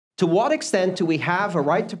To what extent do we have a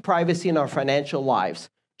right to privacy in our financial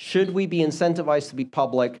lives? Should we be incentivized to be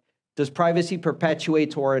public? Does privacy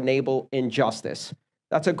perpetuate or enable injustice?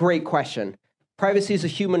 That's a great question. Privacy is a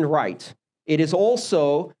human right. It is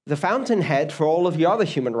also the fountainhead for all of your other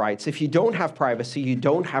human rights. If you don't have privacy, you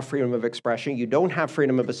don't have freedom of expression, you don't have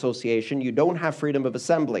freedom of association, you don't have freedom of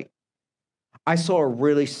assembly. I saw a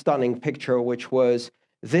really stunning picture, which was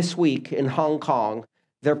this week in Hong Kong.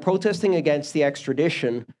 They're protesting against the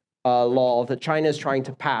extradition law that China is trying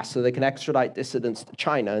to pass so they can extradite dissidents to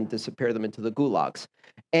China and disappear them into the gulags.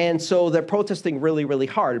 And so they're protesting really, really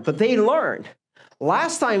hard. But they learned.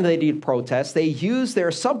 Last time they did protests, they used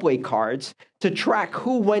their subway cards to track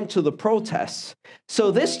who went to the protests.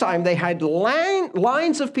 So this time they had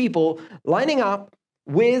lines of people lining up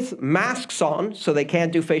with masks on, so they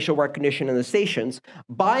can't do facial recognition in the stations,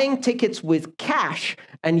 buying tickets with cash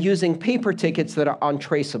and using paper tickets that are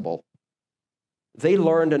untraceable. They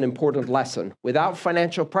learned an important lesson. Without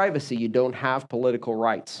financial privacy, you don't have political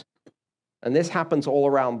rights. And this happens all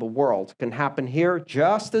around the world. It can happen here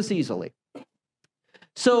just as easily.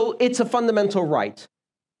 So it's a fundamental right.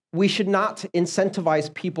 We should not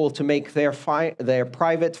incentivize people to make their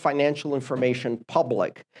private financial information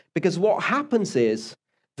public, because what happens is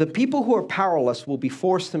the people who are powerless will be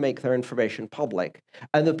forced to make their information public,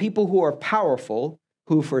 and the people who are powerful,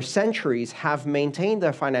 who for centuries have maintained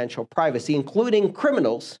their financial privacy, including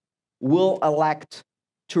criminals, will elect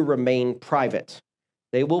to remain private.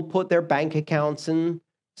 They will put their bank accounts in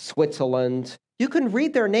Switzerland. You can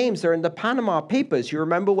read their names. They're in the Panama Papers. You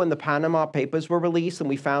remember when the Panama Papers were released and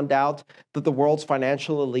we found out that the world's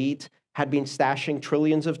financial elite had been stashing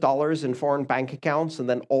trillions of dollars in foreign bank accounts, and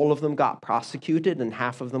then all of them got prosecuted and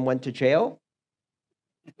half of them went to jail?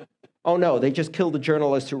 Oh no, they just killed the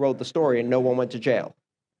journalist who wrote the story and no one went to jail,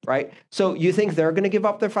 right? So you think they're going to give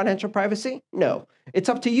up their financial privacy? No. It's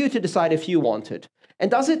up to you to decide if you want it. And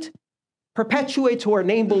does it perpetuate or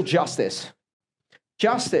enable justice?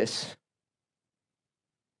 Justice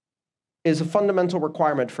is a fundamental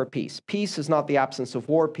requirement for peace. Peace is not the absence of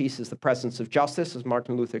war. Peace is the presence of justice, as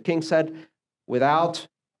Martin Luther King said. Without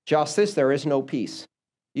justice, there is no peace.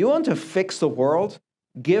 You want to fix the world?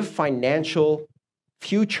 Give financial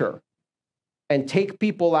future and take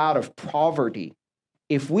people out of poverty.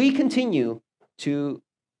 If we continue to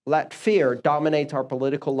let fear dominate our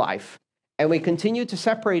political life, and we continue to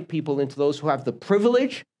separate people into those who have the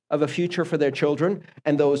privilege of a future for their children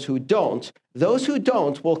and those who don't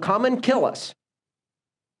will come and kill us.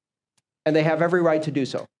 And they have every right to do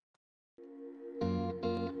so.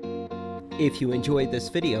 If you enjoyed this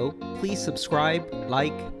video, please subscribe,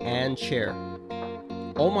 like, and share.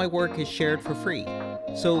 All my work is shared for free,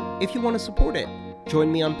 so if you want to support it,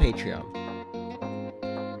 join me on Patreon.